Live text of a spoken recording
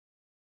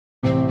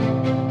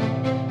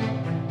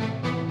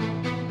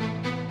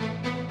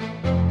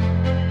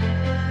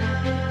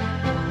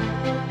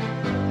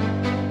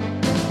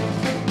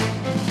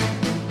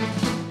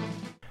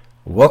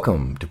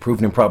Welcome to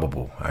Proven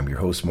Improbable. I'm your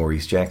host,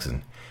 Maurice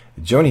Jackson.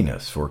 Joining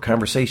us for a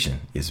conversation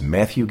is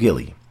Matthew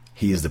Gilley.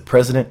 He is the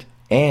president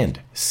and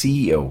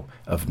CEO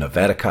of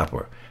Nevada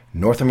Copper,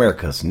 North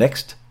America's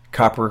next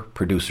copper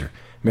producer.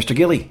 Mr.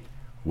 Gilley,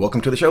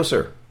 welcome to the show,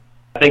 sir.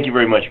 Thank you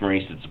very much,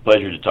 Maurice. It's a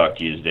pleasure to talk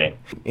to you today.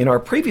 In our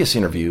previous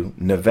interview,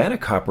 Nevada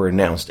Copper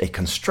announced a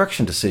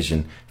construction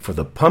decision for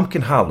the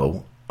Pumpkin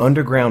Hollow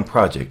underground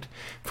project.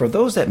 For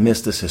those that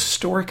missed this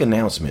historic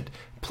announcement,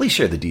 please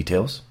share the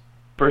details.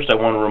 First, I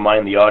want to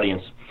remind the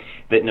audience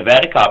that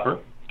Nevada Copper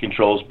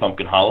controls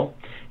Pumpkin Hollow,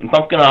 and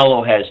Pumpkin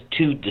Hollow has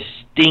two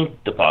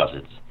distinct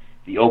deposits,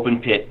 the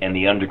open pit and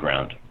the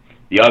underground.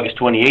 The August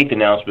 28th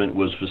announcement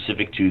was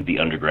specific to the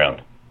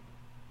underground.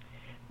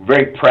 We're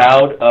very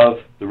proud of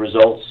the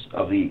results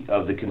of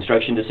the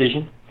construction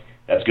decision.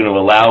 That's going to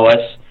allow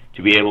us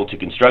to be able to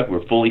construct.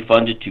 We're fully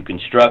funded to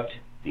construct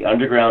the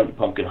underground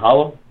Pumpkin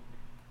Hollow.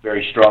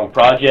 Very strong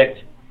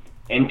project.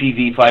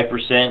 NPV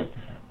 5%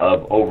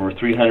 of over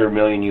 $300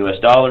 million US,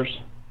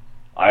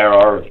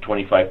 IRR of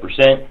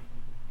 25%.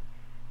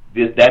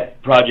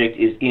 That project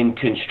is in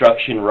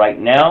construction right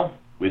now,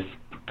 with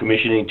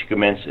commissioning to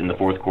commence in the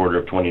fourth quarter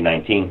of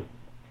 2019.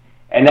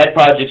 And that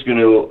project's going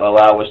to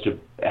allow us to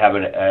have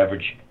an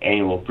average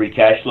annual free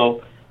cash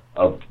flow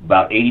of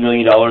about $80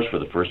 million for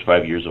the first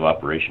 5 years of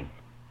operation.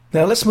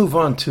 Now let's move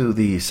on to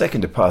the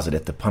second deposit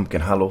at the Pumpkin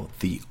Hollow,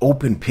 the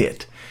open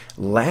pit.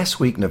 Last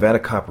week, Nevada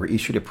Copper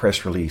issued a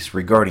press release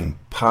regarding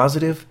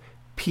positive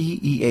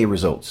PEA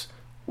results.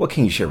 What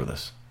can you share with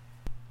us?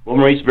 Well,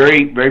 Maurice,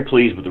 very, very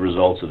pleased with the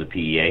results of the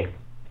PEA.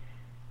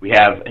 We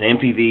have an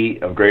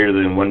NPV of greater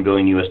than $1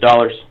 billion US,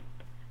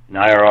 an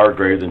IRR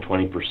greater than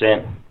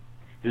 20%.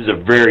 This is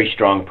a very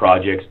strong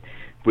project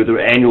with an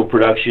annual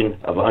production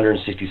of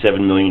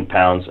 167 million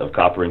pounds of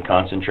copper and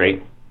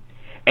concentrate,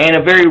 and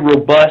a very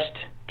robust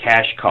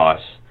cash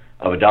cost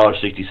of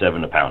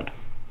 $1.67 a pound.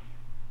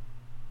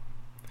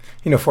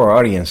 You know, for our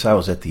audience, I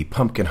was at the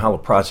Pumpkin Hollow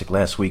project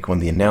last week when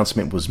the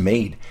announcement was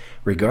made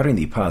regarding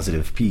the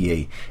positive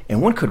PEA,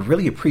 and one could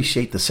really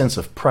appreciate the sense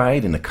of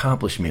pride and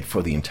accomplishment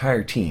for the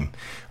entire team.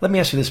 Let me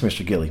ask you this,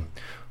 Mr. Gilley.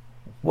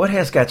 What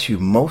has got you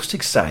most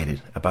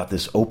excited about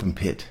this open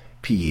pit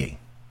PEA?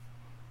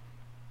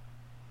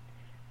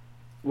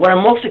 What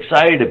I'm most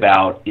excited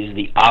about is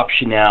the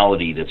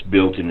optionality that's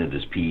built into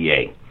this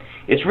PEA.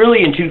 It's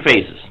really in two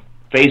phases,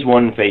 phase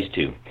one and phase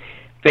two.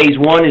 Phase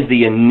one is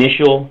the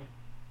initial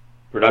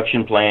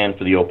production plan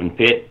for the open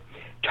pit,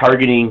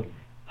 targeting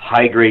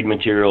high-grade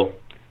material,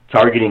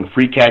 targeting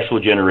free cash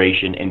flow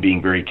generation, and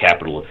being very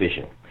capital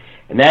efficient.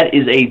 And that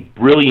is a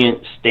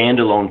brilliant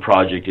standalone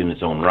project in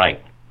its own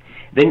right.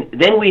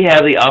 Then we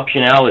have the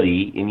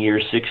optionality in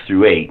years 6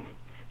 through 8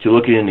 to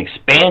look at an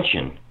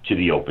expansion to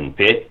the open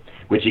pit,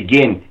 which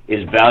again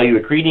is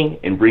value accreting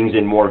and brings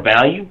in more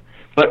value,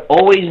 but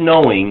always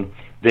knowing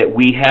that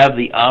we have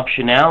the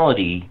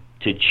optionality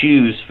to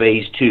choose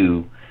phase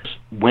two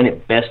when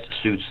it best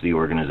suits the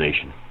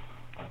organization.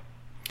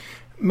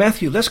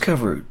 Matthew, let's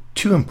cover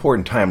two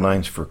important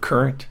timelines for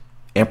current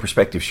and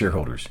prospective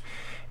shareholders.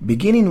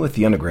 Beginning with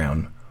the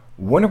underground,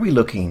 when are we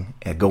looking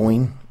at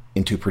going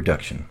into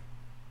production?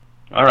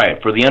 All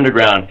right, for the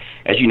underground,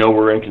 as you know,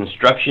 we're in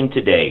construction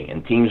today,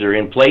 and teams are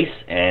in place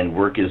and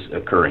work is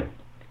occurring.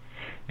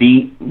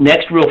 The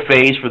next real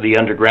phase for the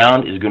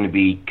underground is going to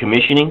be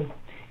commissioning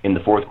in the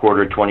fourth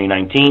quarter of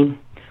 2019,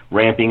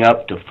 ramping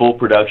up to full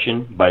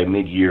production by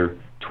mid-year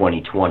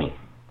 2020.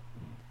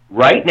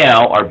 Right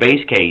now, our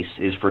base case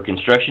is for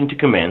construction to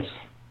commence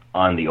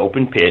on the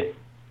open pit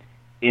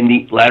in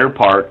the latter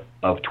part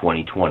of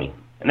 2020.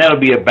 And that'll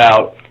be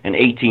about an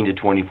 18 to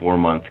 24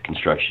 month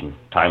construction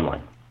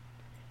timeline.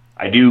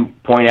 I do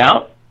point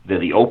out that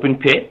the open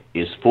pit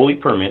is fully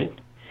permitted,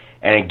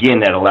 and again,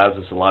 that allows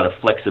us a lot of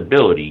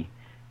flexibility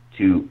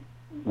to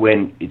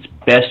when it's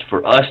best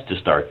for us to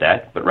start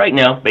that. But right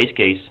now, base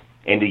case,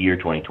 end of year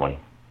 2020.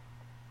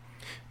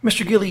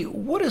 Mr. Gilley,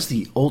 what is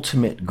the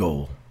ultimate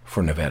goal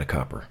for Nevada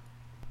Copper?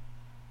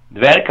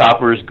 Nevada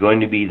Copper is going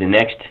to be the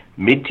next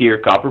mid-tier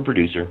copper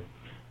producer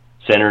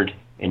centered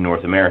in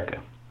North America.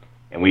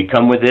 And we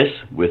come with this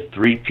with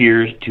three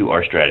piers to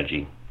our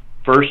strategy.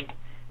 First,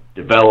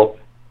 develop,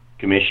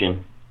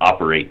 commission,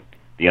 operate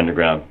the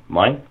underground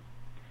mine.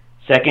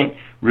 Second,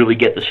 really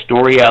get the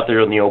story out there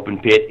in the open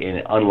pit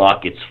and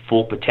unlock its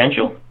full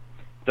potential.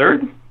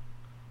 Third,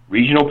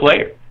 regional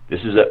player.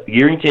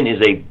 Yerington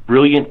is a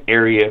brilliant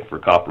area for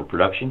copper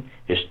production.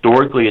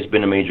 Historically, it's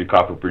been a major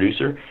copper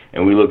producer,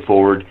 and we look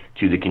forward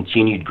to the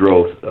continued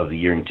growth of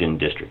the Yerington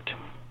district.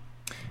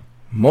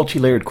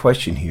 Multi-layered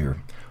question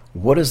here.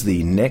 What is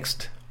the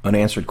next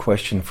unanswered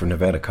question for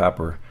Nevada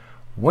Copper?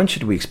 When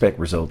should we expect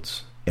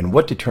results, and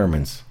what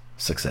determines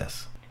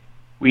success?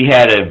 We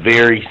had a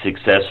very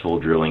successful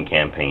drilling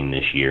campaign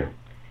this year,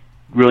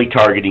 really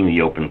targeting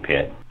the open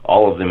pit.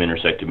 All of them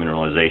intersected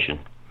mineralization.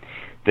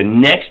 The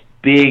next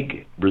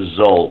big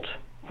result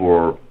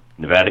for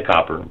Nevada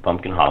Copper and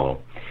Pumpkin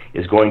Hollow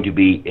is going to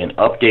be an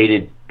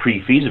updated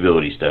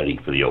pre-feasibility study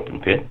for the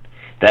open pit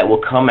that will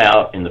come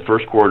out in the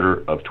first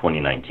quarter of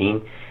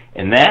 2019,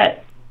 and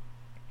that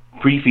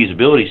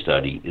pre-feasibility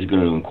study is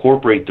going to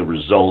incorporate the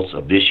results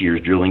of this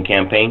year's drilling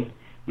campaign.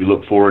 We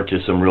look forward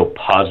to some real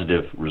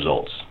positive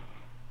results.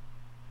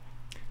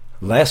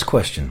 Last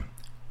question.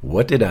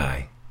 What did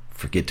I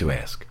forget to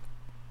ask?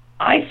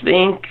 I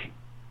think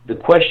the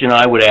question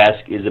I would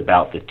ask is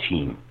about the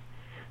team.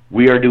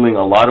 We are doing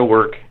a lot of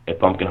work at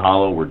Pumpkin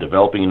Hollow. We're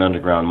developing an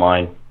underground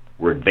mine.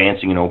 We're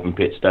advancing an open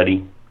pit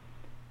study.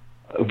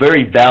 A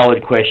very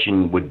valid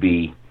question would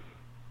be,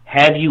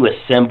 have you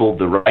assembled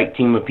the right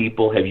team of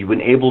people? Have you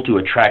been able to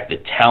attract the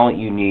talent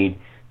you need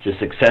to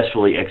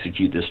successfully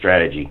execute this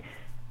strategy?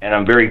 And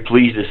I'm very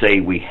pleased to say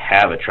we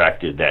have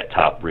attracted that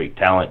top-rate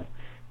talent.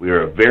 We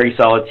are a very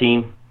solid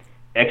team,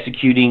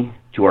 executing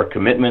to our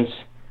commitments.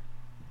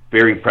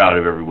 Very proud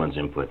of everyone's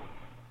input.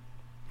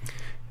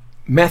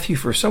 Matthew,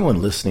 for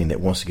someone listening that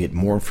wants to get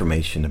more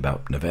information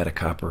about Nevada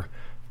Copper,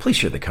 please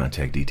share the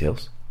contact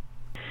details.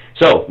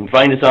 So, you can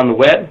find us on the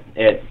web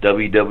at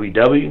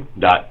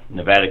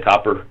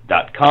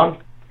www.nevadacopper.com.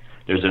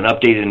 There's an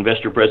updated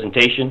investor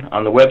presentation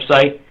on the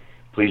website.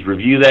 Please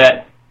review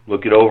that,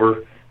 look it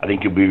over. I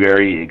think you'll be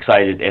very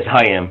excited, as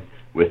I am,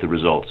 with the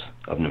results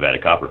of Nevada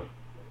Copper.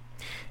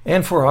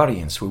 And for our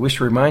audience, we wish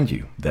to remind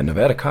you that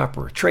Nevada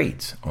Copper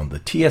trades on the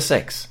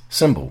TSX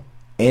symbol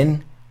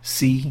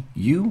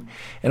NCU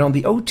and on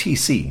the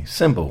OTC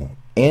symbol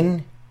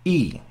NEVDF.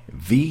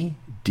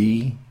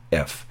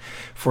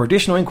 For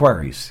additional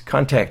inquiries,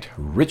 contact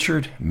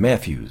Richard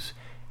Matthews,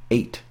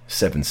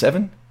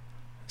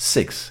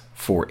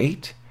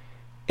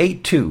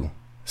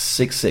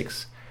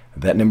 877-648-8266.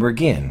 That number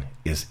again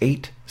is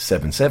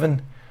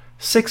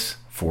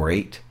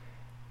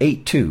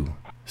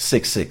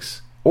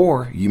 877-648-8266.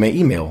 Or you may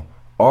email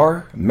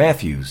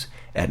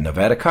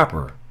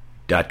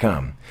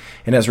rmatthews@nevadacopper.com.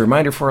 And as a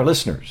reminder for our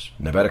listeners,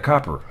 Nevada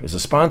Copper is a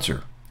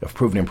sponsor of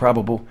Proven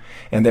Improbable,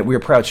 and that we are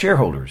proud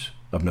shareholders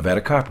of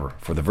Nevada Copper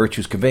for the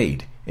virtues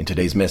conveyed in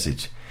today's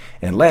message.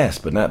 And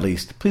last but not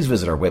least, please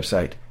visit our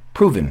website,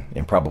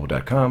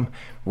 provenimprobable.com,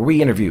 where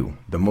we interview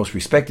the most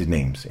respected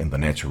names in the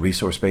natural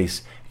resource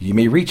space. You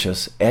may reach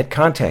us at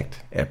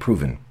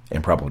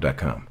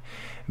contact@provenimprobable.com.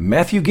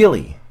 Matthew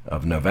Gilley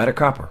of Nevada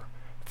Copper,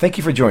 thank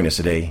you for joining us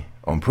today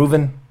on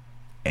Proven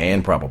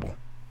and Probable.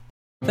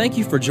 Thank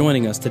you for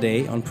joining us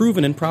today on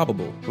Proven and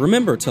Probable.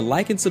 Remember to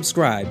like and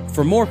subscribe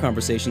for more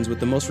conversations with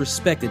the most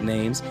respected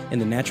names in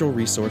the natural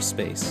resource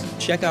space.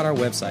 Check out our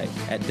website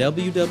at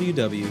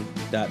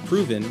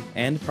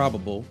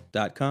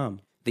www.provenandprobable.com.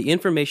 The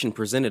information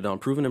presented on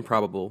Proven and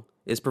Probable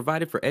is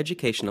provided for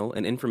educational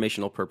and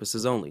informational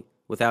purposes only,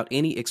 without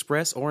any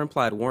express or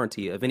implied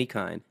warranty of any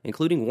kind,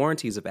 including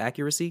warranties of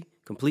accuracy,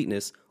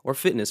 completeness, or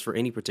fitness for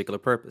any particular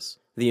purpose.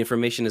 The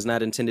information is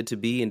not intended to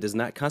be and does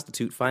not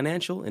constitute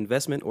financial,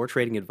 investment, or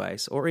trading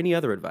advice, or any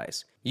other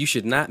advice. You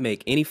should not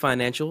make any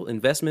financial,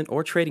 investment,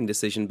 or trading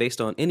decision based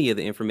on any of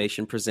the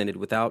information presented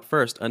without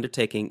first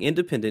undertaking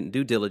independent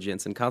due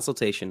diligence and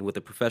consultation with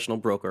a professional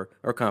broker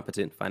or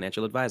competent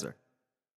financial advisor.